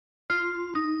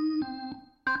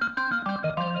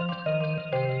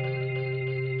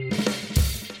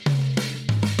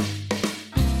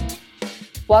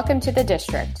Welcome to The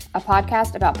District, a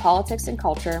podcast about politics and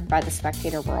culture by The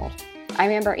Spectator World.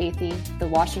 I'm Amber Athey, the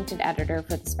Washington editor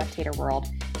for The Spectator World,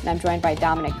 and I'm joined by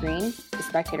Dominic Green, The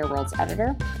Spectator World's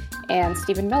editor, and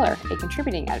Stephen Miller, a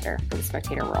contributing editor for The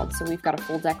Spectator World. So we've got a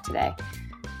full deck today.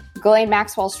 Ghislaine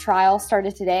Maxwell's trial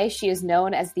started today. She is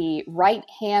known as the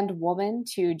right-hand woman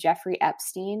to Jeffrey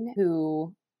Epstein,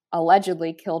 who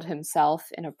allegedly killed himself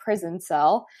in a prison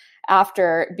cell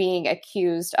after being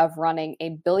accused of running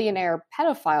a billionaire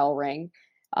pedophile ring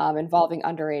involving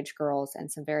underage girls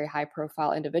and some very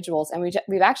high-profile individuals. And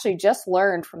we've actually just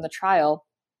learned from the trial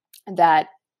that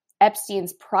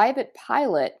Epstein's private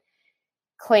pilot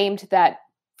claimed that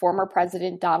former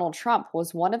President Donald Trump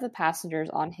was one of the passengers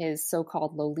on his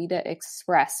so-called Lolita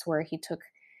Express, where he took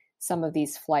some of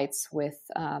these flights with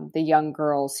the young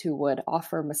girls who would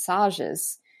offer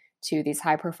massages to these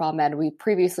high-profile men. We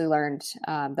previously learned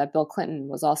that Bill Clinton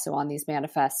was also on these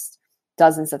manifests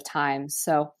dozens of times.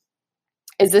 So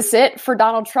is this it for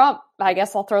Donald Trump? I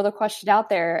guess I'll throw the question out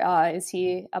there. Is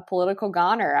he a political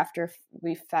goner after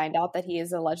we find out that he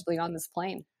is allegedly on this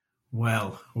plane?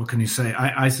 Well, what can you say?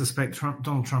 I suspect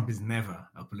Donald Trump is never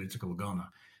a political goner.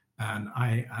 And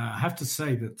I have to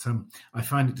say that I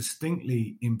find it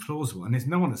distinctly implausible, and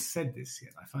no one has said this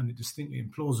yet, I find it distinctly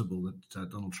implausible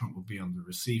that Donald Trump will be on the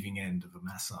receiving end of a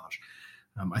massage.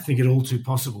 I think it all too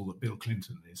possible that Bill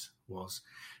Clinton was.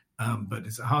 But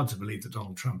it's hard to believe that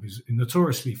Donald Trump is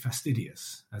notoriously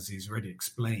fastidious, as he's already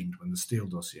explained when the Steele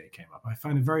dossier came up. I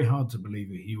find it very hard to believe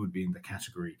that he would be in the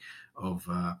category of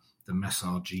the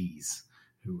massagees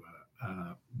who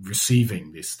are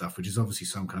receiving this stuff, which is obviously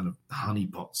some kind of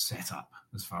honeypot setup,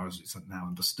 as far as it's now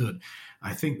understood.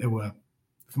 I think there were,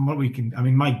 from what we can,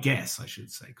 my guess, I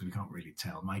should say, because we can't really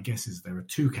tell, my guess is there are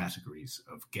two categories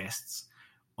of guests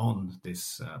on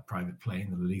this private plane,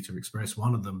 the Lolita Express.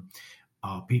 One of them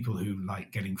are people who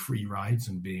like getting free rides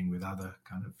and being with other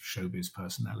kind of showbiz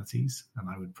personalities. And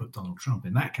I would put Donald Trump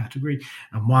in that category.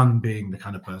 And one being the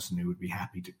kind of person who would be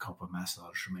happy to cop a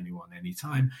massage from anyone,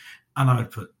 anytime. And I would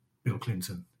put Bill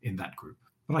Clinton in that group.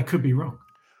 But I could be wrong.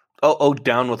 Oh,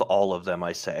 down with all of them,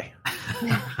 I say.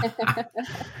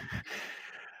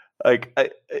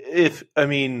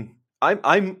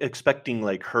 I'm expecting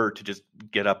like her to just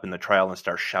get up in the trial and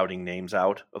start shouting names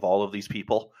out of all of these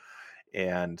people.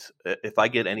 And if I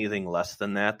get anything less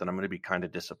than that, then I'm going to be kind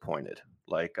of disappointed.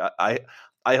 Like I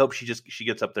hope she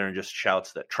gets up there and just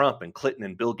shouts that Trump and Clinton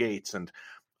and Bill Gates and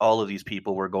all of these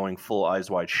people were going full eyes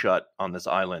wide shut on this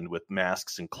island with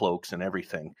masks and cloaks and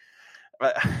everything.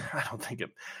 I don't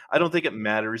think it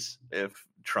matters if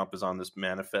Trump is on this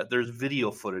manifest. There's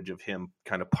video footage of him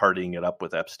kind of partying it up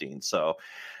with Epstein. So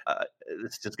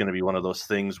it's just going to be one of those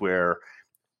things where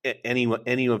any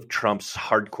of Trump's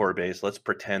hardcore base, let's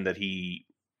pretend that he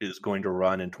is going to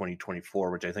run in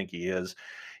 2024, which I think he is,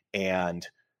 and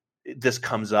this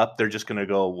comes up, they're just going to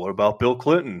go, what about Bill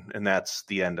Clinton? And that's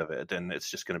the end of it. And it's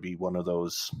just going to be one of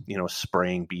those,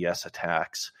 spraying BS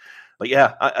attacks. But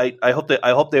yeah, I hope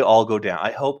they all go down.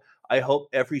 I hope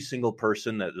every single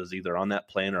person that was either on that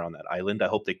plane or on that island, I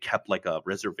hope they kept like a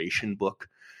reservation book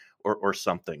or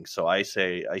something. So I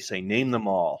say name them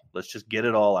all. Let's just get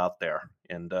it all out there.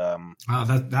 And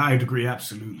that I'd agree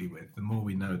absolutely with. The more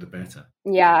we know, the better.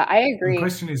 Yeah, I agree. The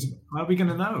question is, are we going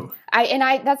to know?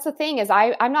 That's the thing is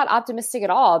I'm not optimistic at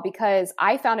all, because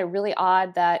I found it really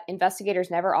odd that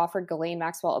investigators never offered Ghislaine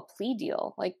Maxwell a plea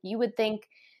deal. Like, you would think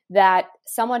that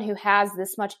someone who has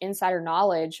this much insider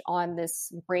knowledge on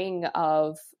this ring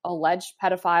of alleged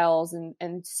pedophiles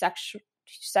and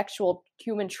sexual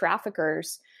human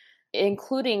traffickers,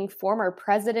 including former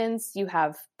presidents, you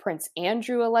have Prince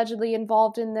Andrew allegedly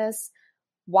involved in this.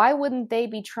 Why wouldn't they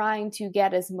be trying to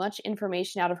get as much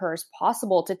information out of her as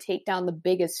possible to take down the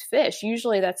biggest fish?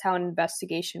 Usually that's how an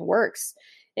investigation works.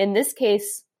 In this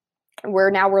case,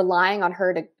 we're now relying on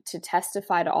her to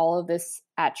testify to all of this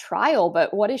at trial,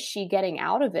 but what is she getting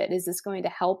out of it? Is this going to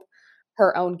help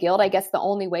her own guilt? I guess the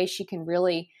only way she can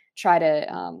really try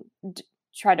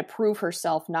to prove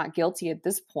herself not guilty at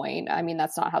this point.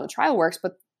 That's not how the trial works,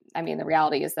 but the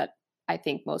reality is that I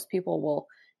think most people will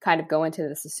kind of go into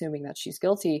this assuming that she's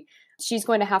guilty. She's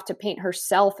going to have to paint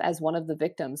herself as one of the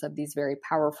victims of these very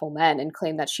powerful men and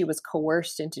claim that she was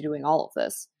coerced into doing all of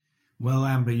this. Well,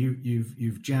 Amber,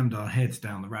 you've jammed our heads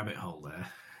down the rabbit hole there.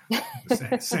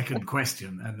 The second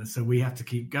question, and so we have to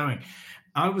keep going.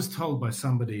 I was told by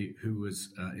somebody who was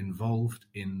involved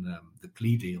in the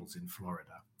plea deals in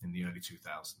Florida in the early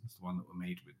 2000s, the one that were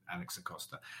made with Alex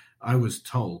Acosta, I was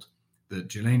told that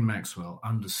Ghislaine Maxwell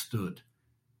understood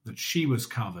that she was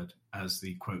covered as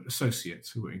the, quote,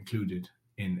 associates who were included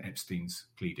in Epstein's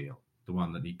plea deal. the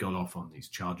one that he got off on these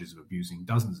charges of abusing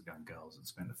dozens of young girls and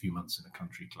spent a few months in a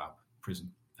country club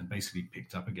prison and basically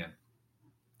picked up again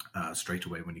straight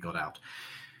away when he got out.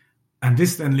 And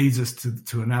this then leads us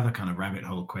to another kind of rabbit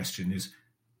hole question is,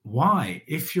 why,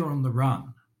 if you're on the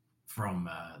run from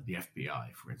the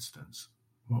FBI, for instance,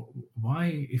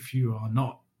 why, if you are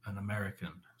not an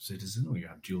American citizen or you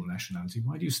have dual nationality,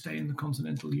 why do you stay in the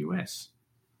continental US?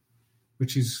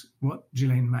 Which is what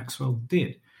Ghislaine Maxwell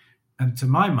did. And to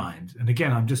my mind, and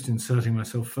again, I'm just inserting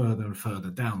myself further and further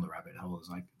down the rabbit hole as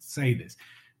I say this,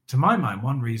 to my mind,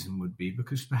 one reason would be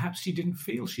because perhaps she didn't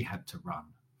feel she had to run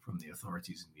from the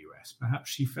authorities in the US. Perhaps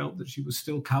she felt that she was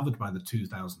still covered by the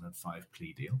 2005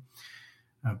 plea deal.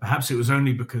 Perhaps it was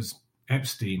only because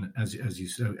Epstein, as you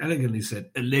so elegantly said,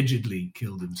 allegedly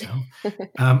killed himself.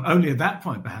 Only at that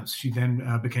point, perhaps, she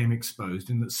then became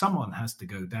exposed in that someone has to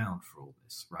go down for all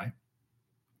this, right?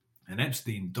 And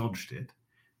Epstein dodged it.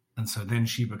 And so then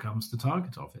she becomes the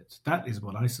target of it. That is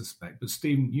what I suspect. But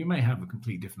Stephen, you may have a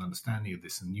complete different understanding of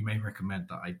this, and you may recommend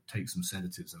that I take some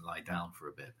sedatives and lie down for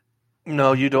a bit.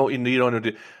 No, you don't. You don't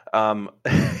do. I'm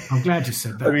glad you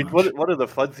said that. I mean, one of the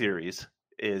fun theories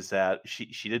is that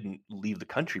she didn't leave the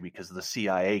country because the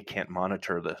CIA can't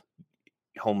monitor the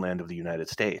homeland of the United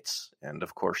States, and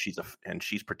of course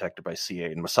she's protected by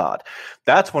CIA and Mossad.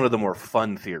 That's one of the more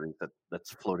fun theories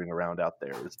that's floating around out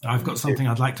there. I've got something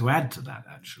I'd like to add to that,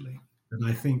 actually, that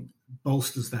I think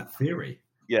bolsters that theory.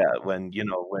 Yeah, when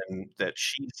that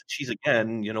she's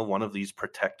again, one of these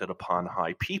protected upon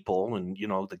high people, and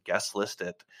the guest list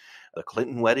at the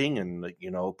Clinton wedding, and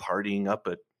partying up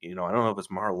at I don't know if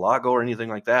it's Mar-a-Lago or anything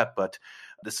like that, but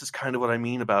this is kind of what I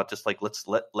mean about just like let's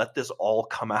let this all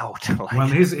come out. Like, well,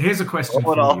 here's a question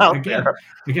for you.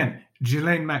 Again,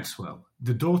 Ghislaine Maxwell,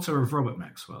 the daughter of Robert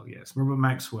Maxwell. Yes, Robert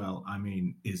Maxwell, I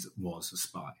mean, was a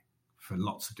spy for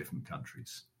lots of different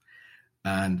countries,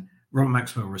 and Robert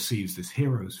Maxwell receives this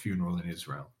hero's funeral in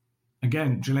Israel.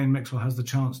 Again, Ghislaine Maxwell has the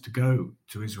chance to go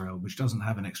to Israel, which doesn't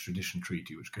have an extradition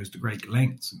treaty, which goes to great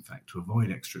lengths, in fact, to avoid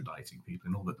extraditing people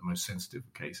in all but the most sensitive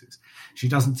cases. She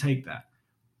doesn't take that.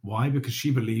 Why? Because she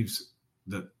believes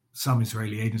that some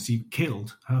Israeli agency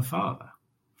killed her father,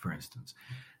 for instance.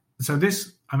 So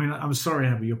this, I mean, I'm sorry,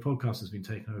 Amber, your podcast has been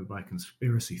taken over by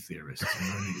conspiracy theorists.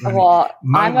 Well,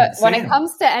 when it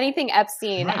comes to anything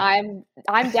Epstein, right.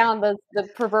 I'm down the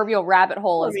proverbial rabbit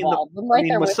hole as well.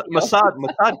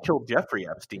 Mossad killed Jeffrey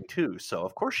Epstein too, so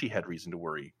of course she had reason to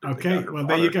worry. Okay, well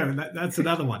there you go. That's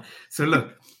another one. So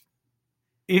look,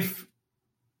 if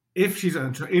she's all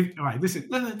right, this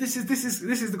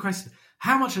is the question.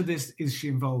 How much of this is she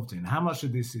involved in? How much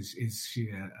of this is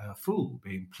she a fool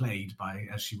being played by,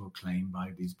 as she will claim, by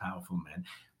these powerful men?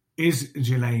 Is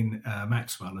Ghislaine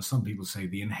Maxwell, as some people say,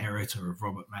 the inheritor of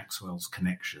Robert Maxwell's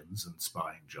connections and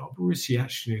spying job? Or is she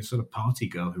actually a sort of party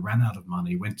girl who ran out of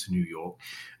money, went to New York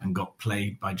and got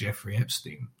played by Jeffrey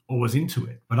Epstein, or was into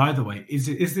it? But either way, is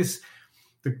this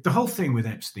the whole thing with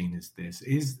Epstein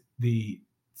is the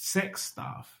sex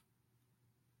stuff,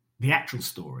 the actual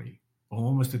story, or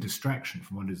almost a distraction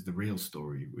from what is the real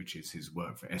story, which is his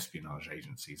work for espionage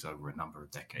agencies over a number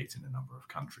of decades in a number of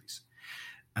countries.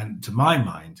 And to my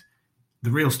mind,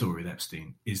 the real story with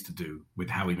Epstein is to do with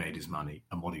how he made his money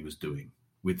and what he was doing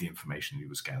with the information he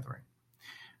was gathering.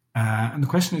 And the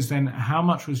question is then, how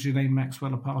much was Ghislaine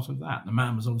Maxwell a part of that? The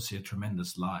man was obviously a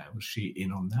tremendous liar. Was she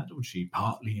in on that? Was she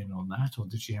partly in on that? Or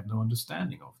did she have no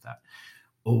understanding of that?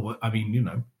 Or, I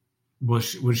mean,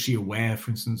 was she aware, for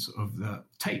instance, of the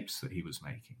tapes that he was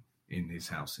making in his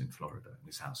house in Florida, in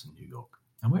his house in New York?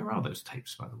 And where are those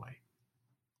tapes, by the way?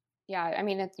 Yeah, I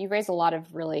mean, you raise a lot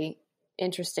of really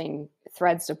interesting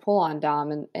threads to pull on,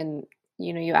 Dom. And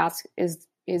you ask, is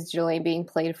Ghislaine being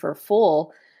played for a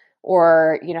fool?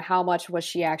 Or, how much was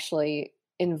she actually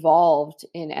involved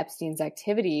in Epstein's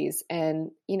activities? And,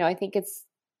 I think it's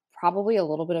probably a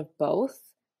little bit of both.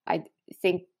 I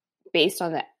think based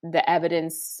on the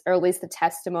evidence, or at least the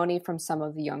testimony from some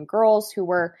of the young girls who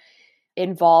were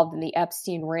involved in the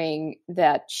Epstein ring,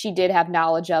 that she did have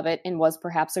knowledge of it and was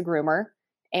perhaps a groomer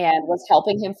and was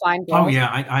helping him find girls. Oh yeah,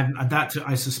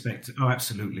 I suspect. Oh,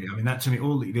 absolutely. I mean, that to me,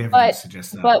 all the evidence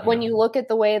suggests that. But when you look at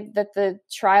the way that the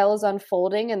trial is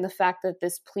unfolding and the fact that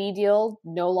this plea deal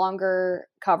no longer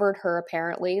covered her,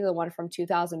 apparently, the one from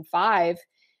 2005,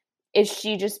 is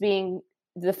she just being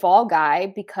the fall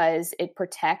guy because it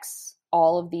protects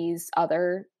all of these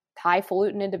other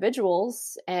highfalutin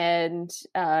individuals, and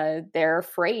they're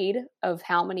afraid of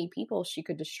how many people she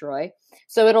could destroy.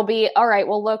 So it'll be, all right,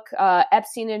 well, look,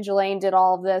 Epstein and Ghislaine did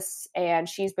all of this, and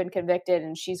she's been convicted,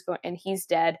 and and he's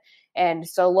dead. And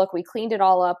so look, we cleaned it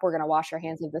all up. We're going to wash our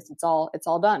hands of this. It's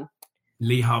all done.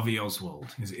 Lee Harvey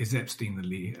Oswald. Is Epstein the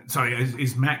Lee? Sorry,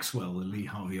 is Maxwell the Lee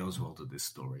Harvey Oswald of this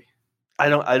story? I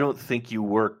don't think you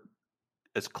work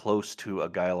as close to a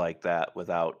guy like that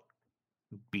without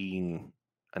being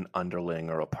an underling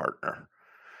or a partner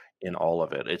in all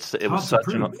of it. It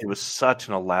was such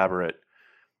an elaborate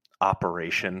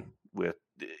operation with,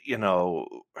 you know,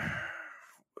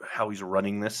 how he's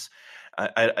running this.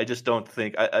 I just don't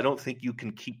think I don't think you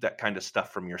can keep that kind of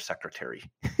stuff from your secretary.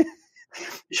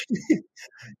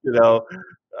 You know,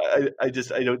 I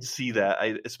don't see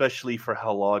that. Especially for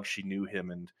how long she knew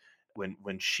him, and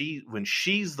when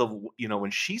she's the, you know,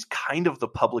 when she's kind of the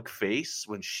public face,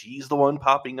 when she's the one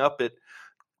popping up at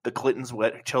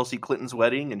the Chelsea Clinton's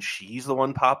wedding, and she's the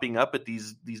one popping up at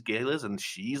these galas, and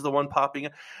she's the one popping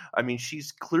up. I mean, she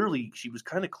was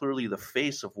kind of clearly the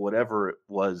face of whatever it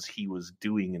was he was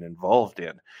doing and involved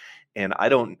in. And I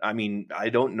don't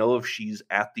know if she's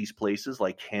at these places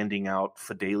like handing out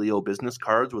Fidelio business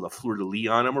cards with a fleur-de-lis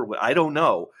on them, or what. I don't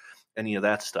know any of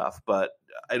that stuff, but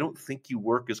I don't think you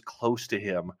work as close to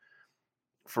him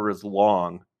for as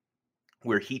long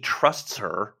where he trusts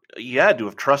her. He had to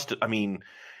have trusted. I mean,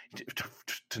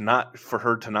 for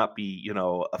her to not be, you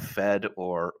know, a Fed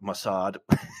or Mossad.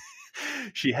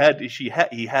 He had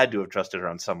to have trusted her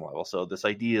on some level. So this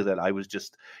idea that I was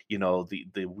just, you know,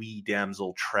 the wee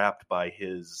damsel trapped by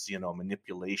his, you know,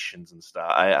 manipulations and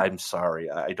stuff. I'm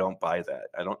sorry, I don't buy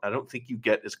that. I don't think you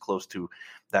get as close to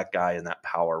that guy and that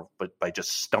power, but by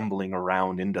just stumbling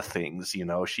around into things. You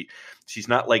know, she's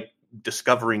not like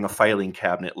discovering a filing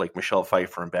cabinet like Michelle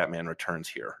Pfeiffer in Batman Returns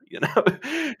here. You know,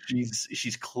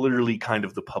 she's clearly kind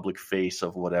of the public face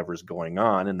of whatever's going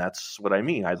on, and that's what I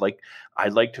mean. I'd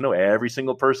like to know every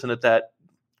single person at that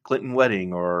Clinton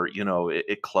wedding, or, you know,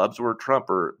 at clubs where Trump,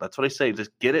 or that's what I say.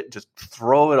 Just get it, just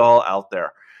throw it all out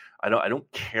there. I don't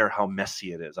care how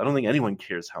messy it is. I don't think anyone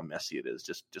cares how messy it is.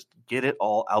 Just get it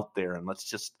all out there, and let's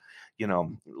just, you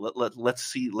know,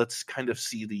 let's kind of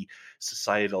see the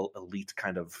societal elite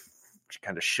kind of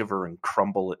shiver and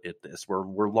crumble at this.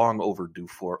 We're long overdue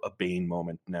for a Bane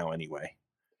moment now anyway.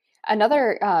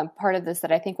 Another part of this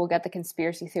that I think will get the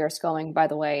conspiracy theorists going, by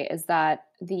the way, is that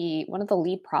one of the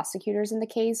lead prosecutors in the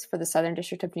case for the Southern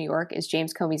District of New York is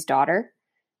James Comey's daughter.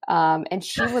 And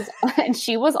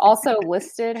she was also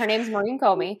listed. Her name's Maureen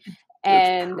Comey.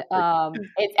 And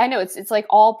I know it's like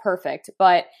all perfect,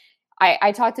 but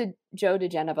I talked to Joe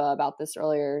DeGeneva about this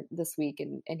earlier this week,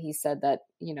 and he said that,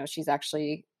 you know, she's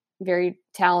actually very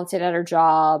talented at her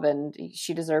job and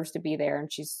she deserves to be there.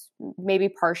 And she's maybe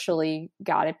partially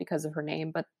got it because of her name,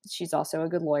 but she's also a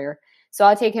good lawyer. So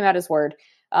I'll take him at his word.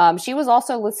 She was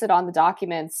also listed on the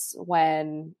documents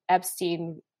when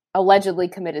Epstein allegedly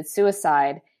committed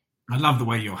suicide. I love the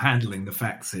way you're handling the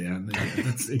facts here.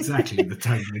 That's exactly the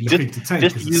tone we're looking to take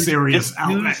as a serious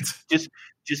outlet.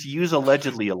 Just use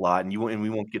allegedly a lot, and we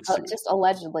won't get sued. Just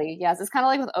allegedly, yes. It's kind of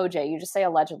like with OJ. You just say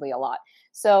allegedly a lot.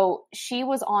 So she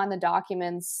was on the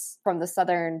documents from the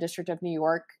Southern District of New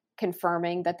York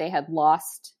confirming that they had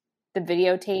lost the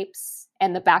videotapes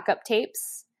and the backup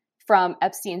tapes from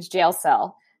Epstein's jail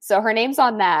cell. So her name's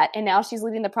on that, and now she's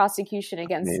leading the prosecution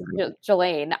against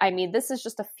Ghislaine. I mean, this is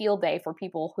just a field day for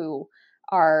people who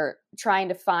are trying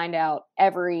to find out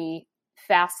every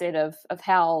facet of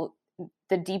how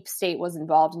the deep state was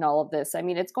involved in all of this. I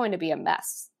mean, it's going to be a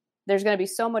mess. There's going to be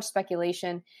so much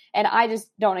speculation, and I just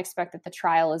don't expect that the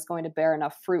trial is going to bear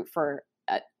enough fruit for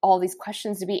all these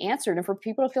questions to be answered and for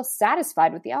people to feel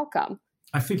satisfied with the outcome.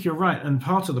 I think you're right, and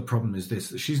part of the problem is this: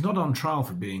 that she's not on trial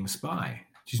for being a spy.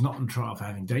 She's not on trial for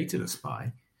having dated a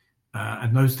spy,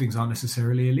 and those things aren't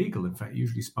necessarily illegal. In fact,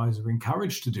 usually spies are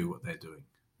encouraged to do what they're doing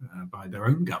by their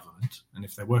own government, and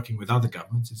if they're working with other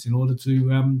governments, it's in order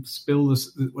to spill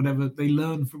whatever they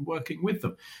learn from working with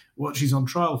them. What she's on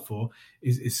trial for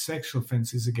is sexual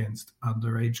offences against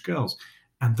underage girls,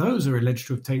 and those are alleged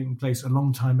to have taken place a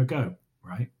long time ago,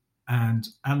 right? And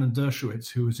Alan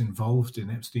Dershowitz, who was involved in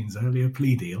Epstein's earlier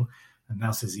plea deal, and now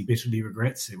says he bitterly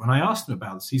regrets it. When I asked him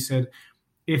about this, he said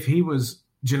if he was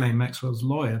Ghislaine Maxwell's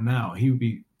lawyer now, he would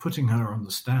be putting her on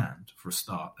the stand for a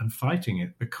start and fighting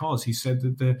it, because he said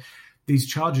that these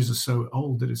charges are so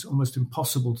old that it's almost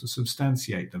impossible to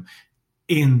substantiate them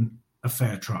in a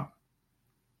fair trial.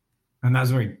 And that's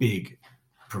a very big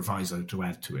proviso to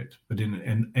add to it. But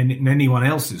in anyone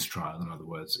else's trial, in other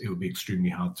words, it would be extremely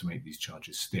hard to make these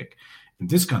charges stick. In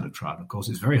this kind of trial, of course,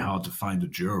 it's very hard to find a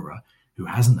juror who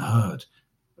hasn't heard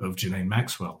of Ghislaine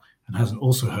Maxwell and hasn't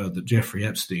also heard that Jeffrey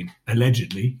Epstein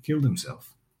allegedly killed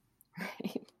himself.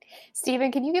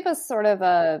 Stephen, can you give us sort of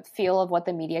a feel of what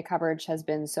the media coverage has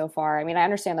been so far? I mean, I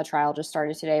understand the trial just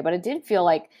started today, but it did feel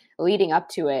like leading up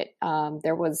to it,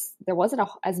 there wasn't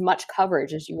as much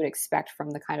coverage as you would expect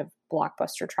from the kind of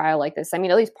blockbuster trial like this. I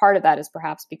mean, at least part of that is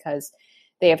perhaps because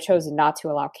they have chosen not to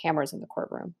allow cameras in the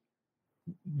courtroom.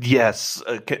 Yes,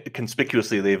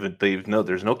 conspicuously,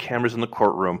 there's no cameras in the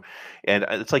courtroom, and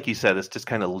it's like you said, it's just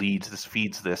kind of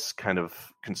feeds this kind of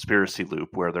conspiracy loop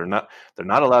where they're not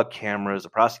allowed cameras. The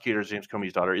prosecutor, James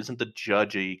Comey's daughter, isn't the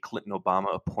judge a Clinton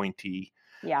Obama appointee?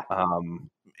 Yeah,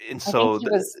 and so I think he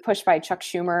was pushed by Chuck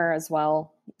Schumer as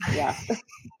well. Yeah.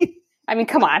 I mean,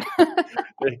 come on.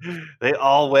 They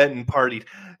all went and partied.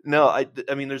 No,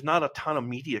 I mean, there's not a ton of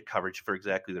media coverage for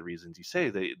exactly the reasons you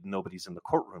say. Nobody's in the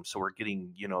courtroom, so we're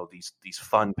getting these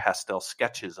fun pastel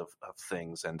sketches of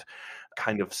things and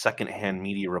kind of secondhand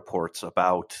media reports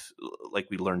about, like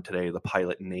we learned today, the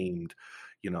pilot named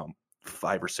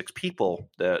 5 or 6 people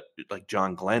that, like,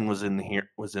 John Glenn was in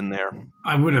there.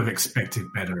 I would have expected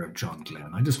better of John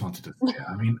Glenn. I just wanted to say,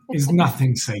 I mean, is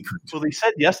nothing sacred. Well, they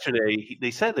said yesterday,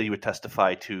 that he would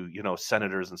testify to,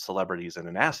 senators and celebrities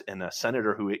and a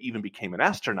senator who even became an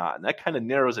astronaut. And that kind of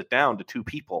narrows it down to 2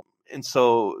 people. And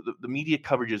so the media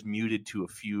coverage is muted to a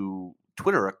few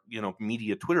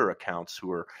media Twitter accounts who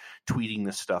are tweeting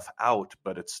this stuff out,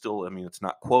 but it's still, I mean, it's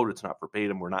not quote, it's not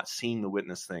verbatim. We're not seeing the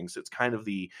witness things. It's kind of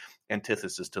the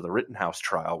antithesis to the Rittenhouse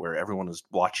trial, where everyone is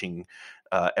watching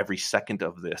every second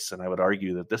of this. And I would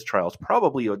argue that this trial is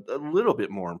probably a little bit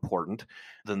more important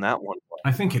than that one.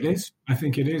 I think it is.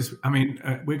 I mean,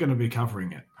 we're going to be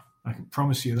covering it. I can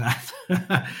promise you that.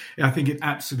 I think it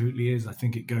absolutely is. I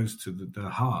think it goes to the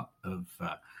heart of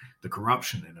the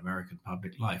corruption in American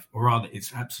public life, or rather,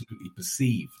 it's absolutely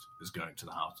perceived as going to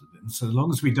the heart of it. And so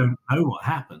long as we don't know what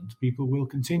happened, people will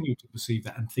continue to perceive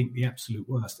that and think the absolute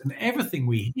worst. And everything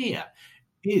we hear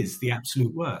is the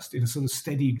absolute worst in a sort of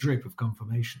steady drip of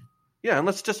confirmation. Yeah, and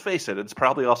let's just face it, it's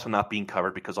probably also not being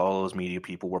covered because all those media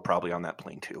people were probably on that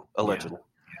plane too, allegedly.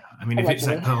 Yeah. I mean, if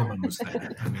Itzhak Perlman was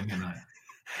there, I mean,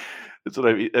 That's what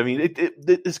I mean. I mean,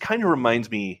 this kind of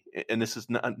reminds me, and this is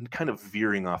not, kind of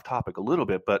veering off topic a little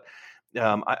bit, but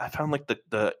I found like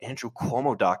the Andrew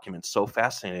Cuomo document so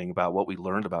fascinating about what we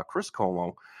learned about Chris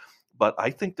Cuomo. But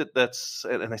I think that's,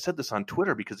 and I said this on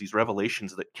Twitter, because these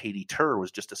revelations that Katie Tur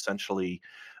was just essentially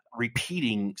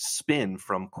repeating spin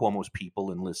from Cuomo's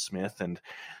people and Liz Smith and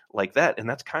like that. And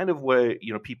that's kind of where,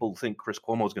 people think Chris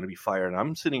Cuomo is going to be fired. And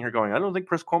I'm sitting here going, I don't think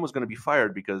Chris Cuomo is going to be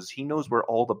fired, because he knows where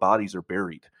all the bodies are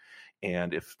buried.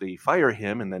 And if they fire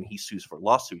him and then he sues for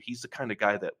lawsuit, he's the kind of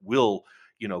guy that will,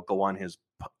 go on his,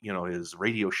 his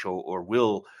radio show, or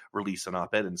will release an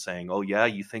op-ed and saying, oh yeah,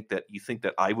 you think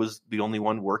that I was the only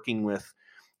one working with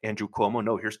Andrew Cuomo?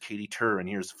 No, here's Katie Tur and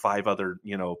here's 5 other,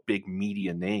 big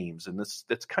media names. And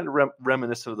that's kind of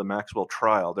reminiscent of the Maxwell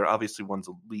trial. There obviously, one's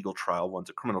a legal trial, one's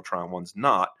a criminal trial, one's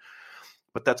not.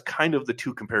 But that's kind of the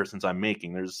 2 comparisons I'm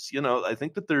making. There's, I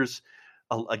think that there's,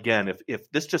 again,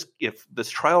 if this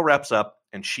trial wraps up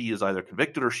and she is either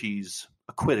convicted or she's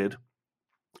acquitted,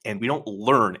 and we don't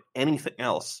learn anything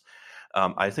else,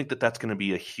 I think that that's going to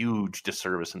be a huge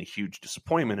disservice and a huge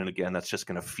disappointment. And again, that's just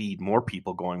going to feed more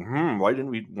people going, why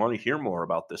didn't we want to hear more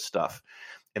about this stuff?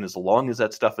 And as long as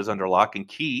that stuff is under lock and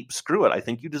key, screw it. I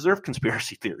think you deserve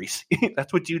conspiracy theories.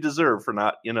 That's what you deserve for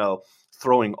not,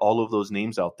 throwing all of those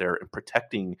names out there and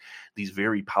protecting these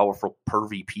very powerful,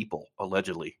 pervy people,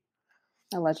 allegedly.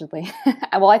 Allegedly.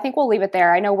 Well, I think we'll leave it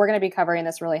there. I know we're going to be covering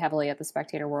this really heavily at the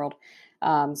Spectator World.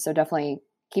 So definitely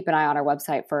keep an eye on our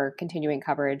website for continuing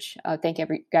coverage. Thank you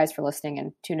guys for listening,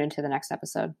 and tune into the next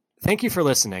episode. Thank you for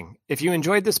listening. If you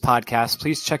enjoyed this podcast,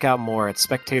 please check out more at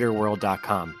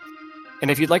spectatorworld.com.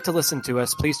 And if you'd like to listen to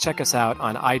us, please check us out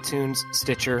on iTunes,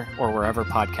 Stitcher, or wherever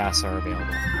podcasts are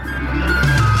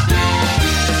available.